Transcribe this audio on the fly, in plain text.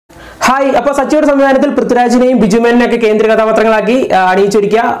Hi, അപ്പോൾ സച്ചിയുടെ സംവിധാനത്തിൽ പൃഥ്വിരാജിനെയും ബിജുമേനൊക്കെ കേന്ദ്ര കഥാപാത്രങ്ങളാക്കി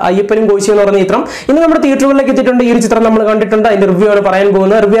അണിയിച്ചൊരുക്കിയ അയ്യപ്പനും കോശിയും എന്ന് പറഞ്ഞ ചിത്രം ഇന്ന് നമ്മുടെ തിയേറ്ററുകളിലേക്ക് എത്തിയിട്ടുണ്ട്. ഈ ഒരു ചിത്രം നമ്മൾ കണ്ടിട്ടുണ്ട്. അതിന്റെ റിവ്യൂ ആണ് പറയാൻ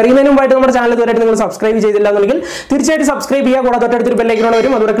പോകുന്നത്. റിവ്യൂ അറിയുന്നതിന് മുമ്പായിട്ട് നമ്മുടെ ചാനൽ ഇതുവരെയായിട്ട് നിങ്ങൾ സബ്സ്ക്രൈബ് ചെയ്തില്ല എന്നുണ്ടെങ്കിൽ തീർച്ചയായിട്ടും സബ്സ്ക്രൈബ് ചെയ്യുക. കൂടാതെ തൊട്ടടുത്തൊരു ബെൽ ഐക്കൺ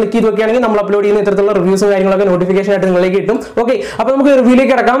വരും. അതുകൂടെ ക്ലിക്ക് ചെയ്ത് വെക്കുകയാണെങ്കിൽ നമ്മൾ അപ്ലോഡ് ചെയ്യുന്ന ഇത്തരത്തിലുള്ള റിവ്യൂസും കാര്യങ്ങളൊക്കെ നോട്ടിഫിക്കേഷൻ ആയിട്ട് നിങ്ങളിലേക്ക് കിട്ടും. ഓക്കെ, അപ്പോൾ നമുക്ക്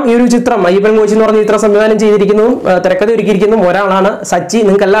റിവ്യൂയിലേക്ക് കിടക്കാം. ഈ ഒരു ചിത്രം അയ്യപ്പനും കോശി എന്ന് പറഞ്ഞ ചിത്രം സംവിധാനം ചെയ്തിരിക്കുന്നതും തിരക്കഥ ഒരുക്കിയിരിക്കുന്നതും ഒരാളാണ്, സച്ചി.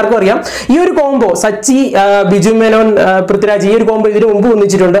 നിങ്ങൾക്ക് എല്ലാവർക്കും അറിയാം. ഈ ഒരു കോംബോ സച്ചി, ബിജുമേനോൻ, പൃഥ്വിരാജ്, ഈ ഒരു കോംബോ ഇതിന് മുമ്പ്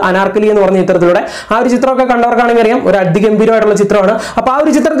ഒന്നിച്ചിട്ടുണ്ട് അനാർക്കലി എന്ന് പറഞ്ഞ ചിത്രത്തിലൂടെ. ആ ഒരു ചിത്രമൊക്കെ കണ്ടവർക്കാണെങ്കിൽ അറിയാം, ഒരു അതിഗംഭീരമായിട്ടുള്ള ചിത്രമാണ്. അപ്പോൾ ആ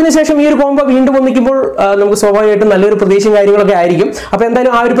ഒരു ചിത്രത്തിന് ശേഷം ഈ ഒരു കോംബോ വീണ്ടും ഒന്നിക്കുമ്പോൾ നമുക്ക് സ്വാഭാവികമായിട്ടും നല്ലൊരു പ്രതീക്ഷയും കാര്യങ്ങളൊക്കെ ആയിരിക്കും. അപ്പോൾ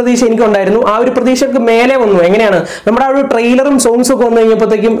എന്തായാലും ആ ഒരു പ്രതീക്ഷ എനിക്കുണ്ടായിരുന്നു. ആ ഒരു പ്രതീക്ഷക്ക് മേലെ വന്നു. എങ്ങനെയാണ് നമ്മുടെ ആ ഒരു ട്രെയിലറും സോങ്സും ഒക്കെ വന്നു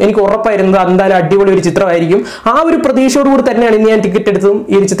കഴിഞ്ഞപ്പോഴത്തേക്കും എനിക്ക് ഉറപ്പായിരുന്നത് എന്തായാലും അടിപൊളി ഒരു ചിത്രമായിരിക്കും. ആ ഒരു പ്രതീക്ഷയോടുകൂടി തന്നെയാണ് ഇന്ന് ഞാൻ ടിക്കറ്റ് എടുത്തതും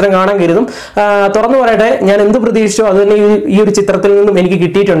ഈ ഒരു ചിത്രം കാണാൻ കരുതും. തുറന്നു പറയട്ടെ, ഞാൻ എന്ത് പ്രതീക്ഷിച്ചോ അത് തന്നെ ഈ ഒരു ചിത്രത്തിൽ നിന്നും എനിക്ക്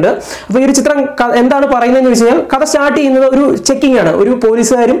കിട്ടിയിട്ടുണ്ട്. അപ്പോൾ ഈ ഒരു ചിത്രം എന്താണ് പറയുന്നതെന്ന് വെച്ച് കഴിഞ്ഞാൽ, കഥ സ്റ്റാർട്ട് ചെയ്യുന്നത് ഒരു ചെക്കിംഗ് ആണ്. ഒരു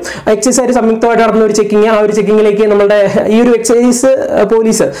പോലീസുകാരും എക്സൈസുകാരും സംയുക്തമായിട്ട് നടത്തുന്ന ഒരു ചെക്കിംഗ്. ആ ഒരു ചെക്കിങ്ങിലേക്ക് നമ്മുടെ ഈ ഒരു എക്സൈസ്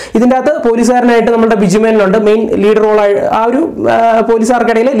പോലീസ്, ഇതിൻ്റെ അകത്ത് പോലീസുകാരനായിട്ട് നമ്മുടെ ബിജുമേനുണ്ട്, മെയിൻ ലീഡ് റോൾ. ആ ഒരു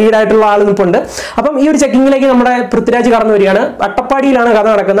പോലീസുകാർക്കിടയിൽ ലീഡായിട്ടുള്ള ആൾ നിൽപ്പുണ്ട്. അപ്പം ഈ ഒരു ചെക്കിങ്ങിലേക്ക് നമ്മുടെ പൃഥ്വിരാജ് കടന്നു വരികയാണ്. അട്ടപ്പാടിയിലാണ് കഥ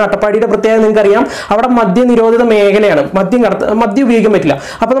നടക്കുന്നത്. അട്ടപ്പാടിയുടെ പ്രത്യേകത നിങ്ങൾക്കറിയാം, അവിടെ മദ്യനിരോധിത മേഖലയാണ്. മദ്യം ഉപയോഗിക്കാൻ പറ്റില്ല.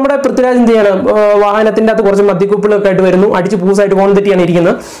 അപ്പൊ നമ്മുടെ പൃഥ്വിരാജ് എന്ത് ചെയ്യാണ്, വാഹനത്തിന്റെ അകത്ത് കുറച്ച് മദ്യക്കുപ്പിളൊക്കെ ആയിട്ട് വരുന്നു. അടിച്ച് പൂസായിട്ട് കോൺ തെറ്റിയാണ്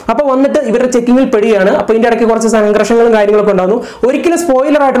ഇരിക്കുന്നത്. അപ്പൊ വന്നിട്ട് ഇവരുടെ ചെക്കിങ്ങിൽ പെടുകയാണ്. അപ്പൊ ഇതിന്റെ ഇടയ്ക്ക് കുറച്ച് സംഘർഷങ്ങളും കാര്യങ്ങളൊക്കെ ഉണ്ടാകുന്നു. ഒരിക്കലും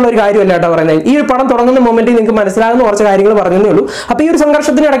സ്പോയിലർ ആയിട്ടുള്ള ഒരു കാര്യമല്ല കേട്ടോ പറയുന്നത്. ഈ ഒരു പടം തുടങ്ങുന്ന മൊമെന്റിൽ നിങ്ങൾക്ക് മനസ്സിലാകുന്ന കുറച്ച് കാര്യങ്ങൾ പറഞ്ഞതേ ഉള്ളൂ. അപ്പൊ ഈ ഒരു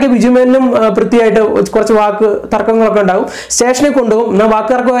സംഘർഷത്തിന് ഇടയ്ക്ക് ബിജുമേനും പൃഥ്വിയായിട്ട് കുറച്ച് വാക്ക് തർക്കങ്ങളൊക്കെ ഉണ്ടാകും. സ്റ്റേഷനിൽ കൊണ്ടുപോകും.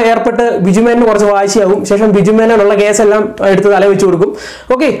 വാക്ക് തർക്കം ഏർപ്പെട്ട് ബിജുമേനും കുറച്ച് വാശിയാകും. ശേഷം ബിജുമേനുള്ള കേസെല്ലാം എടുത്ത് തല വെച്ച് കൊടുക്കും.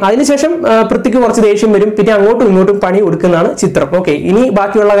 ഓക്കെ, അതിനുശേഷം പൃഥ്വിക്ക് കുറച്ച് ദേഷ്യം വരും. പിന്നെ അങ്ങോട്ടും ഇങ്ങോട്ടും പണി കൊടുക്കുന്നതാണ് ചിത്രം. ഓക്കെ, ഇനി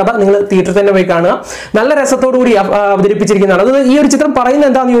ബാക്കിയുള്ള കഥ നിങ്ങൾ തിയേറ്ററിൽ തന്നെ പോയി കാണുക. നല്ല രസത്തോടുകൂടി അവതരിപ്പിച്ചിരിക്കുന്നതാണ്. അത് ഈ ഒരു ചിത്രം പറയുന്നത്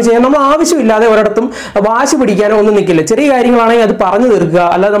എന്താണെന്ന് ചോദിച്ചു കഴിഞ്ഞാൽ, നമ്മൾ ആവശ്യമില്ലാതെ ഒരിടത്തും വാശി പിടിക്കാനോ ഒന്നും നിൽക്കില്ല. ചെറിയ കാര്യങ്ങളാണെങ്കിൽ അത് പറഞ്ഞു തീർക്കുക.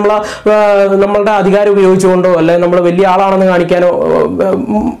 അല്ലാതെ നമ്മളുടെ അധികാരം ഉപയോഗിച്ചുകൊണ്ടോ അല്ലെങ്കിൽ നമ്മൾ വലിയ ആളാണെന്ന് കാണിക്കാനോ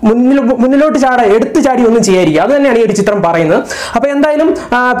മുന്നിലോട്ട് എടുത്തു ചാടി ഒന്നും ചെയ്യാതിരിക്കുക. അത് തന്നെയാണ് ഈ ഒരു ചിത്രം പറയുന്നത്. അപ്പൊ എന്തായാലും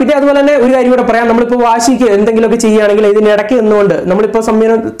പിന്നെ അതുപോലെ തന്നെ ഒരു കാര്യം കൂടെ പറയാം. നമ്മളിപ്പോൾ വാശിക്ക് എന്തെങ്കിലുമൊക്കെ ചെയ്യുകയാണെങ്കിൽ ഇതിനിടയ്ക്ക് നിന്നുകൊണ്ട് നമ്മളിപ്പോൾ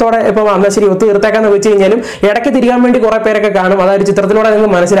സംവിധാനത്തോടെ ഇപ്പോൾ എന്നാൽ ശരി ഒത്തു തീർത്തേക്കാന്ന് വെച്ച് കഴിഞ്ഞാലും ഇടയ്ക്ക് തിരികാൻ വേണ്ടി കുറെ പേരൊക്കെ കാണും. അതായത് ചിത്രത്തിലൂടെ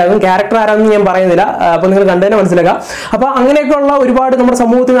നിങ്ങൾക്ക് മനസ്സിലാകും. ക്യാരക്ടർ ആരാണെന്ന് ഞാൻ പറയുന്നില്ല, അപ്പൊ നിങ്ങൾ കണ്ടതിനെ മനസ്സിലാക്കാം. അപ്പൊ അങ്ങനെയൊക്കെയുള്ള ഒരുപാട് നമ്മുടെ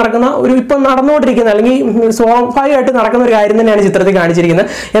സമൂഹത്തിൽ നടക്കുന്ന ഒരു ഇപ്പം നടന്നുകൊണ്ടിരിക്കുന്ന അല്ലെങ്കിൽ സ്വാഭാവികമായിട്ട് നടക്കുന്ന ഒരു കാര്യം തന്നെയാണ് ചിത്രത്തിൽ കാണിച്ചിരിക്കുന്നത്.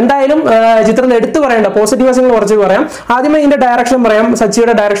 എന്തായാലും ചിത്രത്തിൽ എടുത്തു പറയേണ്ട പോസിറ്റീവ് വശങ്ങൾ കുറച്ച് പറയാം. ആദ്യമേ ഇതിന്റെ ഡയറക്ഷൻ പറയാം.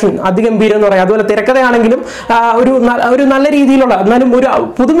 സച്ചിയുടെ ഡയറക്ഷൻ അതിഗംഭീരം എന്ന് പറയാം. അതുപോലെ തിരക്കഥയാണെങ്കിലും ഒരു നല്ല രീതിയിലുള്ള, എന്നാലും ഒരു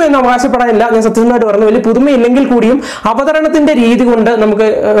പുതുമയൊന്നും അവകാശപ്പെടാനില്ല. ഞാൻ സത്യസന്ധമായിട്ട് പറഞ്ഞു, വലിയ പുതുമയില്ലെങ്കിൽ കൂടിയും അവതരണത്തിന്റെ രീതി കൊണ്ട് നമുക്ക്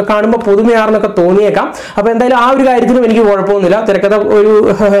കാണുമ്പോൾ പുതുമയാണെന്നൊക്കെ തോന്നിയേക്കാം. അപ്പൊ എന്തായാലും ആ ഒരു കാര്യത്തിലും എനിക്ക് കുഴപ്പമൊന്നുമില്ല. തിരക്കഥ ഒരു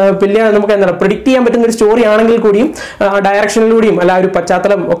വലിയ നമുക്ക് എന്താ പ്രിഡിക്ട് ചെയ്യാൻ പറ്റുന്ന ഒരു സ്റ്റോറി ആണെങ്കിൽ കൂടിയും ഡയറക്ഷനിലൂടെയും അല്ല ഒരു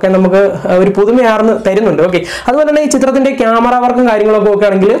പശ്ചാത്തലം ഒക്കെ നമുക്ക് ഒരു പുതുമയാർന്ന് തരുന്നുണ്ട്. ഓക്കെ, അതുപോലെ തന്നെ ഈ ചിത്രത്തിന്റെ ക്യാമറ വർക്കും കാര്യങ്ങളൊക്കെ ഒക്കെ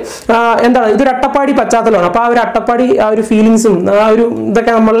ആണെങ്കിൽ എന്താണ്, ഇതൊരു അട്ടപ്പാടി പശ്ചാത്തലമാണ്. അപ്പൊ ആ ഒരു അട്ടപ്പാടി ആ ഒരു ഫീലിങ്സും ആ ഒരു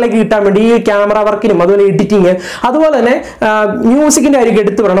ഇതൊക്കെ നമ്മളിലേക്ക് കിട്ടാൻ വേണ്ടി ഈ ക്യാമറ വർക്കിനും അതുപോലെ എഡിറ്റിങ്, അതുപോലെ തന്നെ മ്യൂസിക്കിന്റെ കാര്യം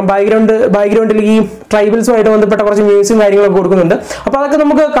എടുത്തു പറയണം. ബാക്ക്ഗ്രൗണ്ടിൽ ഈ ട്രൈബൽസുമായിട്ട് ബന്ധപ്പെട്ട കുറച്ച് മ്യൂസിക്കും കാര്യങ്ങളൊക്കെ കൊടുക്കുന്നുണ്ട്. അപ്പൊ അതൊക്കെ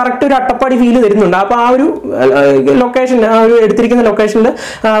നമുക്ക് കറക്റ്റ് ഒരു അട്ടപ്പാടി ഫീൽ തരുന്നുണ്ട്. അപ്പൊ ആ ഒരു ലൊക്കേഷൻ, ആ ഒരു എടുത്തിരിക്കുന്ന ലൊക്കേഷനിൽ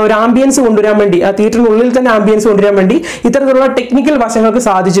ഒരു ആംബിയൻസ് കൊണ്ടുവരാൻ വേണ്ടി, ആ തിയേറ്ററിനുള്ളിൽ തന്നെ ആംബിയൻസ് കൊണ്ടുവരാൻ വേണ്ടി ഇത്തരത്തിലുള്ള ടെക്നിക്കൽ വശങ്ങൾക്ക്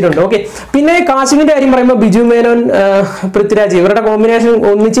സാധിച്ചിട്ടുണ്ട്. ഓക്കെ, പിന്നെ കാസ്റ്റിംഗിന്റെ കാര്യം പറയുമ്പോൾ ബിജുമേനോൻ, പൃഥ്വിരാജ് ഇവരുടെ കോമ്പിനേഷൻ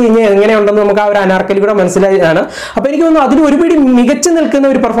ഒന്നിച്ച് കഴിഞ്ഞാൽ എങ്ങനെയുണ്ടെന്ന് നമുക്ക് ആ ഒരു അനാർക്കലി കൂടെ മനസ്സിലായതാണ്. അപ്പൊ എനിക്ക് തോന്നുന്നു അതിന് ഒരുപിടി മികച്ചു നിൽക്കുന്ന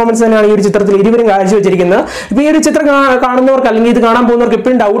ഒരു പെർഫോമൻസ് തന്നെയാണ് ഈ ഒരു ചിത്രത്തിൽ ഇരുവരും കാഴ്ചവെച്ചിരിക്കുന്നത്. ഇപ്പൊ ഈ ഒരു ചിത്രം കാണുന്നവർക്ക് അല്ലെങ്കിൽ ഇത് കാണാൻ പോകുന്നവർക്ക്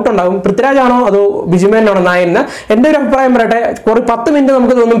എപ്പോഴും ഡൗട്ട് ഉണ്ടാവും, പൃഥ്വിരാജാണോ അതോ ബിജുമേനാണോ നായകന്. എന്റെ ഒരു അഭിപ്രായം പറയട്ടെ, കുറെ 10 മിനിറ്റ്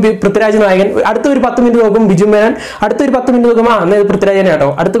നമുക്ക് തോന്നും പൃഥ്വിരാജ് നായകൻ, അടുത്ത ഒരു 10 മിനിറ്റ് നോക്കും ബിജുമേനൻ, അടുത്ത ഒരു 10 മിനിറ്റ് നോക്കുമ്പോൾ അന്ന് പൃഥ്വിരാജനെ കേട്ടോ,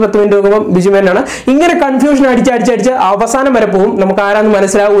 അടുത്ത 10 മിനിറ്റ് നോക്കുമ്പോൾ ബിജുമേനാണ്. ഇങ്ങനെ കൺഫ്യൂഷൻ അടിച്ച് അവസാനം വരെ പോകും. നമുക്ക് ആരാന്ന്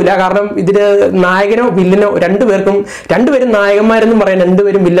മനസ്സിലാവൂല. കാരണം ഇതില് നായകനോ വില്ലനോ രണ്ടുപേരും നായകന്മാരെന്നും പറയാം,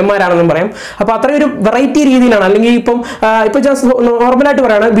 രണ്ടുപേരും വില്ലന്മാരാണെന്നും പറയാം. അപ്പൊ അത്രയും ഒരു വെറൈറ്റി രീതിയിലാണ്. അല്ലെങ്കിൽ ഇപ്പൊ നോർമലായിട്ട്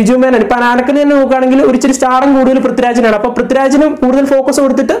പറയാണ് ബിജുമേനൻ, ഇപ്പൊ അനാർക്കലി തന്നെ നോക്കുകയാണെങ്കിൽ ഒരു ഇച്ചിരി സ്റ്റാറും കൂടുതൽ പൃഥ്വിരാജിനാണ്. അപ്പൊ പൃഥ്വിരാജിന് കൂടുതൽ ഫോക്കസ്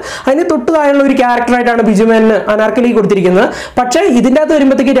കൊടുത്തിട്ട് അതിന് തൊട്ടുതായുള്ള ഒരു ക്യാരക്ടറായിട്ടാണ് ബിജുമേനന് അനാർക്കലി കൊടുത്തിരിക്കുന്നത്. പക്ഷേ ഇതിൻ്റെ അകത്ത്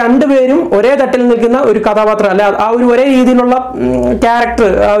വരുമ്പോഴത്തേക്ക് രണ്ടുപേരും ഒരേ തട്ടിൽ നിൽക്കുന്ന ഒരു കഥാപാത്രം അല്ല, ആ ഒരു ഒരേ രീതിയിലുള്ള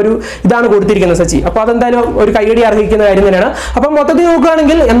ക്യാരക്ടർ ആ ഒരു ഇതാണ് കൊടുത്തിരിക്കുന്നത് സച്ചി. അപ്പൊ അതെന്തായാലും ഒരു കയ്യടി അർഹിക്കുന്ന കാര്യം തന്നെയാണ്. അപ്പൊ മൊത്തത്തിൽ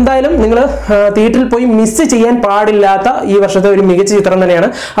നോക്കുകയാണെങ്കിൽ എന്തായാലും നിങ്ങൾ തിയേറ്ററിൽ പോയി മിസ് ചെയ്യാൻ പാടില്ലാത്ത ഈ വർഷത്തെ ഒരു മികച്ച ചിത്രം തന്നെയാണ്.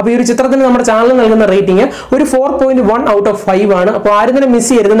 അപ്പൊ ഈ ഒരു ചിത്രത്തിന് നമ്മുടെ ചാനൽ നൽകുന്ന റേറ്റിംഗ് ഒരു 4.1 ഔട്ട് ഓഫ് 5 ആണ്. അപ്പോൾ ആരും തന്നെ മിസ്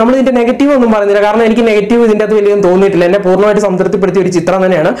ചെയ്യരുത്. നമ്മൾ ഇതിന്റെ നെഗറ്റീവ് ഒന്നും പറയുന്നില്ല, കാരണം എനിക്ക് നെഗറ്റീവ് ഇതിന്റെ അകത്ത് വലിയൊന്നും തോന്നിയിട്ടില്ല. എന്നെ പൂർണ്ണമായിട്ട് സംതൃപ്തിപ്പെടുത്തിയ ഒരു ചിത്രം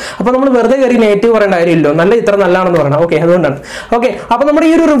തന്നെയാണ്. അപ്പൊ നമ്മൾ വെറുതെ കയറി നെഗറ്റീവ് പറയേണ്ട കാര്യമില്ലോ, നല്ല ചിത്രം നല്ലതാണെന്ന് പറയണം. ഓക്കെ, അതുകൊണ്ടാണ്. ഓക്കെ, അപ്പൊ നമ്മുടെ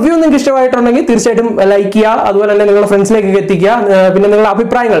ഈ ഒരു റിവ്യൂ നിങ്ങൾക്ക് ഇഷ്ടമായിട്ടുണ്ടെങ്കിൽ തീർച്ചയായിട്ടും ലൈക്ക് ചെയ്യുക, അതുപോലെ തന്നെ നിങ്ങളുടെ ഫ്രണ്ട്സിലേക്ക് എത്തിക്കുക. പിന്നെ നിങ്ങളുടെ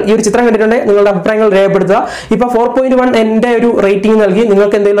അഭിപ്രായങ്ങൾ, ഈ ഒരു ചിത്രം കണ്ടിട്ടുണ്ടെങ്കിൽ നിങ്ങളുടെ അഭിപ്രായങ്ങൾ രേഖപ്പെടുത്തുക. ഇപ്പൊ 4.1 എന്റെ ഒരു റേറ്റിംഗ് നൽകി,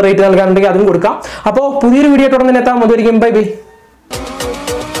 നിങ്ങൾക്ക് എന്തെങ്കിലും റേറ്റ് നൽകാനുണ്ടെങ്കിൽ അതും കൊടുക്കാം. അപ്പോൾ പുതിയൊരു വീഡിയോ തുടർന്ന് എത്താം. അതുവരെയും ബൈ ബൈ.